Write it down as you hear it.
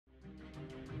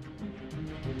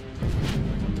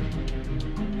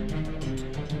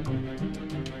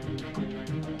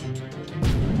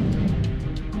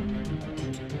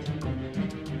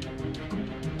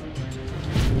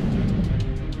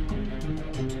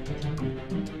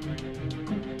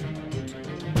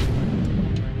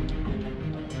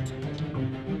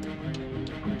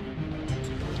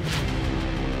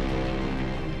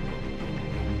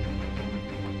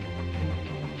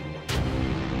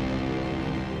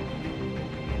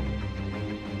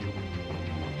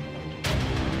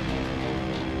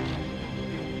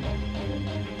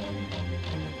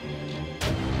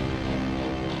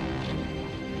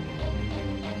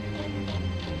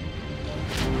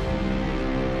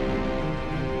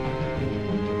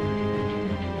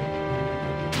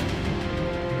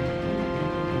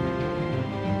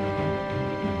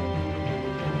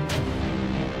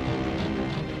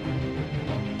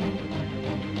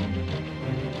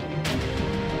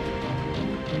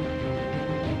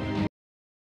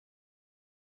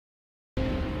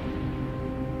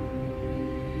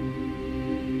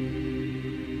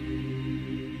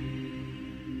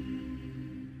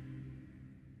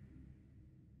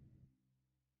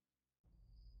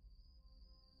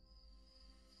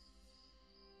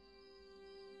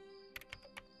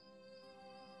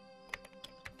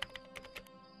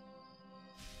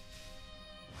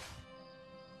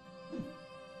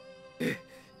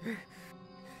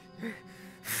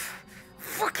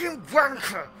fucking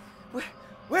wanker!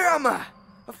 Where am I?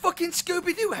 A fucking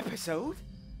Scooby-Doo episode?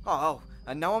 Oh,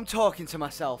 and now I'm talking to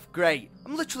myself. Great.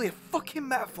 I'm literally a fucking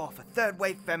metaphor for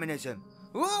third-wave feminism.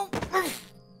 Oh.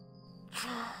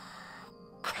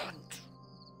 Cunt.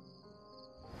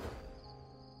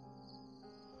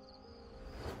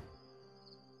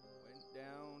 Went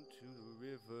down to the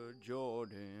River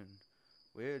Jordan,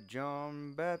 where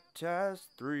John baptized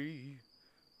 3.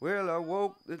 Well, I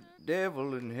woke the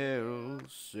devil in hell,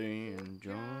 saying,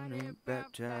 Johnny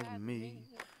baptized me.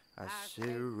 I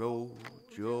said, roll,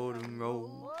 Jordan,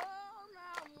 roll.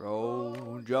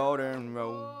 Roll, Jordan,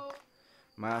 roll.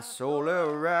 My soul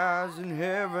arise in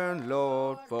heaven,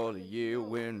 Lord, for the year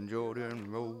when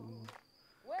Jordan rolled.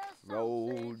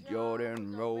 Roll,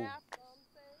 Jordan, roll.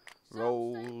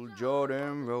 Roll,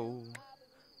 Jordan, roll.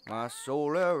 My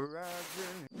soul arise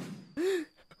in...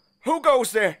 Who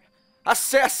goes there? I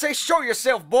say, show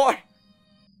yourself, boy!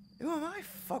 Who am I,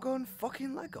 foghorn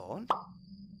fucking Leghorn?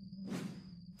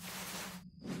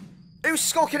 Who's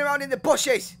skulking around in the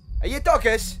bushes? Are you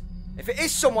doggers? If it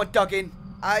is someone dogging,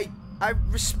 I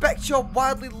respect your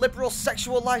wildly liberal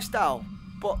sexual lifestyle,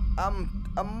 but I'm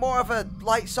more of a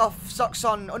lights off, socks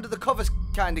on, under the covers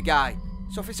kind of guy.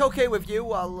 So if it's okay with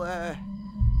you,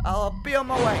 I'll be on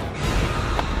my way.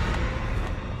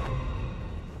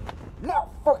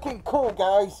 Not fucking cool,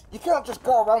 guys. You can't just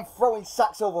go around throwing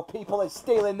sacks over people and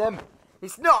stealing them.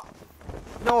 It's not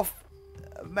North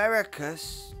America,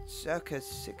 circa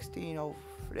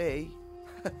 1603.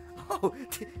 Oh,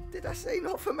 did I say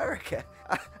North America?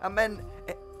 I meant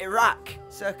Iraq,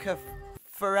 circa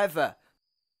forever.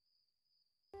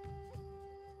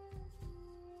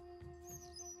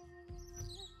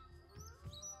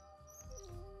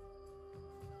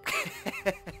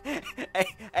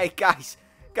 hey, guys,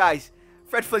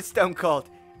 Fred Flintstone called.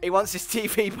 He wants his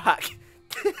TV back.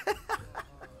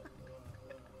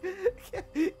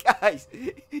 Guys,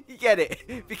 you get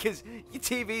it? Because your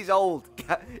TV's old.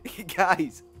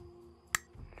 Guys.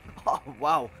 Oh,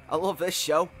 wow. I love this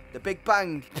show. The Big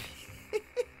Bang.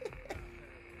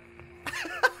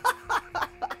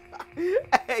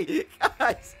 Hey,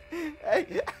 guys.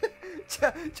 Hey,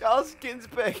 Charles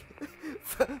Ginsberg,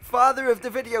 father of the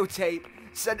videotape,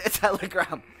 sent a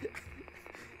telegram.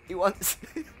 He wants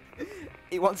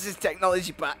his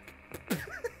technology back.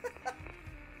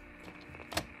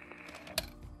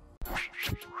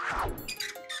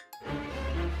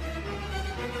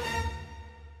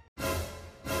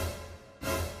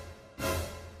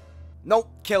 Nope,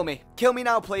 kill me. Kill me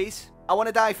now, please. I want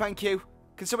to die, thank you.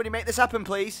 Can somebody make this happen,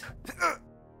 please?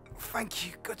 Thank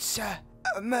you, good sir.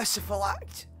 A merciful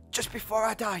act. Just before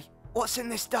I die. What's in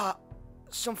this dart?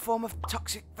 Some form of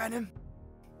toxic venom?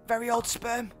 Very old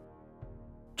sperm?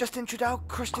 Just in Trudeau,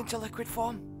 crushed into liquid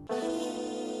form?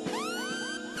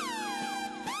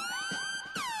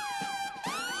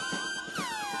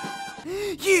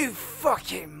 You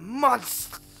fucking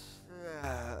monster!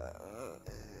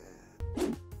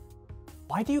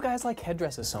 Why do you guys like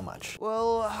headdresses so much?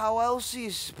 Well, how else are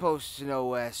you supposed to know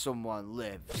where someone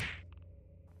lives?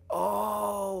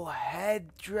 Oh,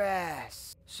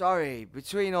 headdress. Sorry,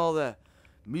 between all the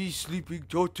me sleeping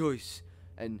tortoise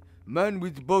and man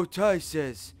with bow tie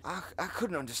says, I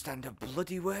couldn't understand a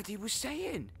bloody word he was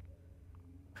saying.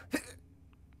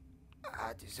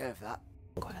 I deserve that.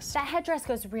 That headdress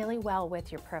goes really well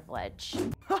with your privilege.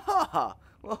 Ha ha ha!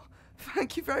 Well,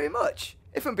 thank you very much.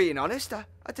 If I'm being honest, I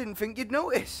didn't think you'd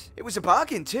notice. It was a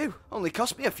bargain too. Only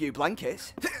cost me a few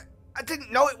blankets. I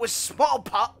didn't know it was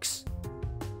smallpox.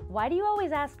 Why do you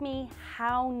always ask me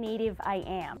how native I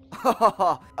am?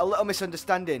 A little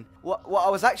misunderstanding. What I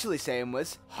was actually saying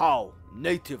was how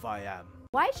native I am.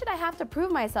 Why should I have to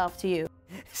prove myself to you?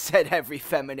 Said every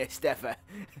feminist ever.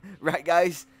 Right,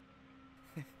 guys?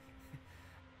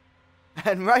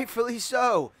 And rightfully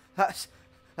so.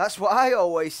 That's what I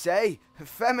always say.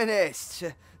 Feminists.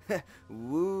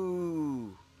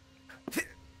 Woo.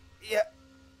 Yeah,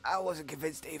 I wasn't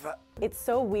convinced either. It's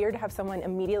so weird to have someone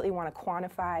immediately want to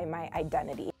quantify my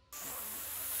identity.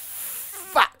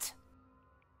 Fat.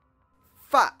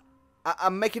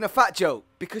 I'm making a fat joke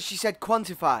because she said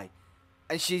quantify.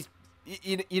 And she's,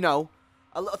 you know,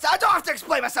 a little... I don't have to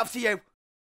explain myself to you.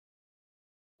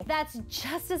 That's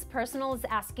just as personal as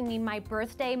asking me my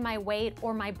birthday, my weight,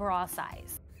 or my bra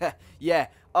size. Yeah,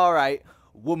 alright.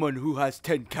 Woman who has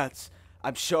 10 cats.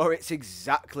 I'm sure it's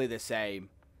exactly the same.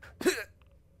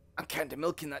 I'm kinda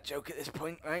milking that joke at this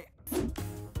point, right?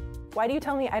 Why do you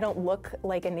tell me I don't look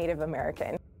like a Native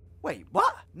American? Wait,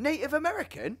 what? Native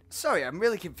American? Sorry, I'm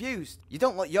really confused. You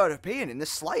don't look European in the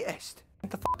slightest.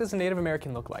 What the f does a Native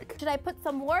American look like? Should I put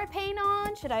some war paint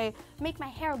on? Should I make my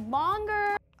hair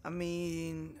longer? I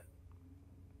mean,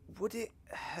 would it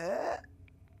hurt?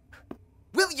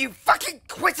 Will you fucking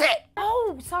quit it?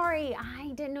 Oh, sorry.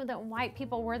 I didn't know that white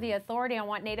people were the authority on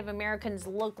what Native Americans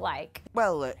look like.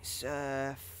 Well, it's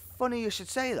funny you should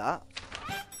say that.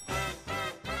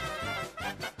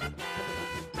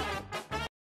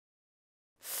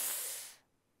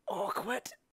 Awkward.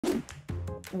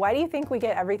 Why do you think we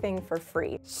get everything for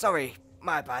free? Sorry,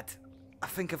 my bad. I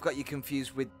think I've got you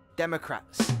confused with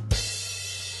Democrats.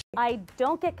 I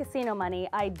don't get casino money,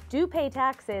 I do pay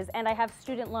taxes, and I have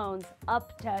student loans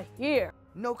up to here.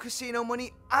 No casino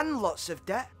money and lots of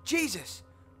debt? Jesus!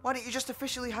 Why don't you just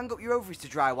officially hang up your ovaries to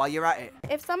dry while you're at it?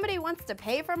 If somebody wants to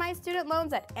pay for my student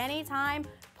loans at any time,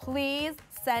 please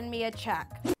send me a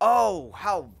check. Oh,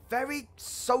 how very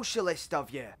socialist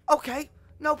of you. Okay,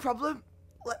 no problem.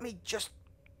 Let me just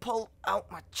pull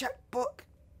out my checkbook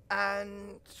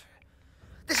and...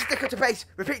 This is Dicko to base.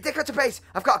 Repeat, Dicko to base.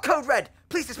 I've got a code red.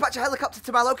 Please dispatch a helicopter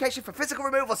to my location for physical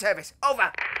removal service. Over.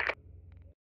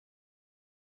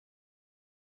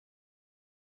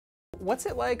 What's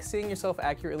it like seeing yourself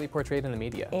accurately portrayed in the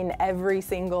media? In every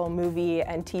single movie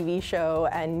and TV show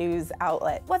and news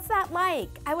outlet. What's that like?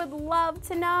 I would love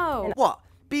to know. What?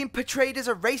 Being portrayed as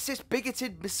a racist,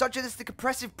 bigoted, misogynistic,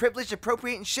 oppressive, privileged,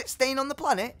 appropriating shit stain on the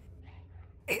planet?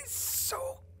 It's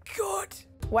so good.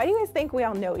 Why do you guys think we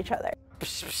all know each other?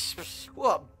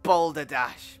 What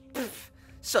balderdash.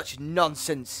 Such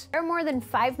nonsense. There are more than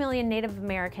 5 million Native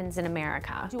Americans in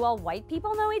America. Do all white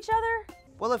people know each other?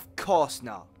 Well, of course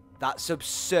not. That's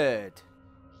absurd.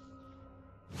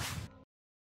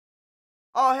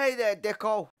 Oh, hey there,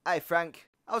 Dicko. Hey, Frank.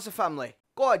 How's the family?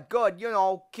 Good, good. You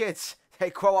know, kids, they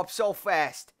grow up so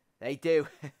fast. They do.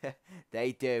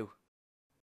 They do.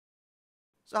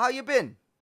 So how you been?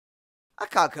 I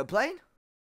can't complain.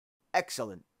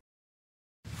 Excellent.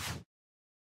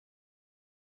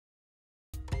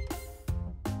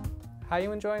 How are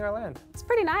you enjoying our land? It's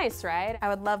pretty nice, right? I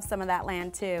would love some of that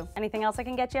land too. Anything else I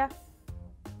can get you?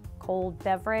 Cold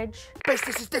beverage. Base,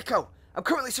 this is Dicko. I'm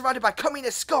currently surrounded by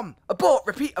communist scum. Abort,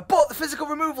 repeat, abort the physical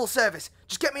removal service.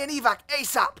 Just get me an evac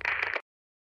ASAP.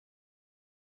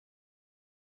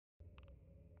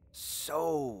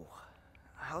 So,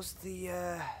 how's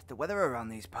the weather around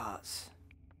these parts?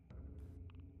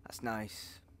 That's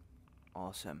nice.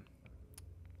 Awesome.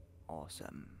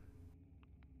 Awesome.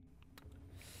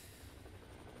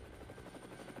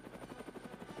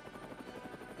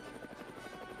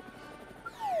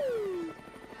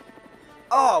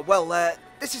 Oh, well,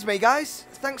 this is me, guys.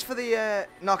 Thanks for the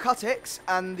narcotics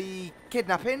and the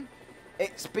kidnapping.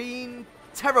 It's been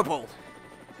terrible.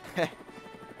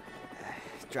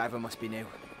 Driver must be new.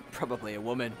 Probably a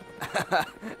woman.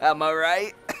 Am I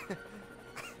right?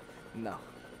 No,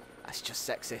 that's just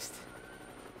sexist.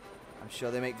 I'm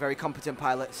sure they make very competent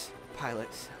pilots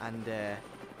and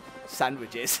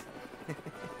sandwiches.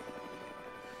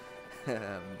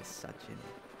 Misogyny.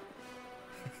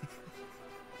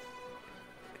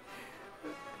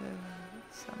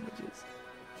 Sandwiches.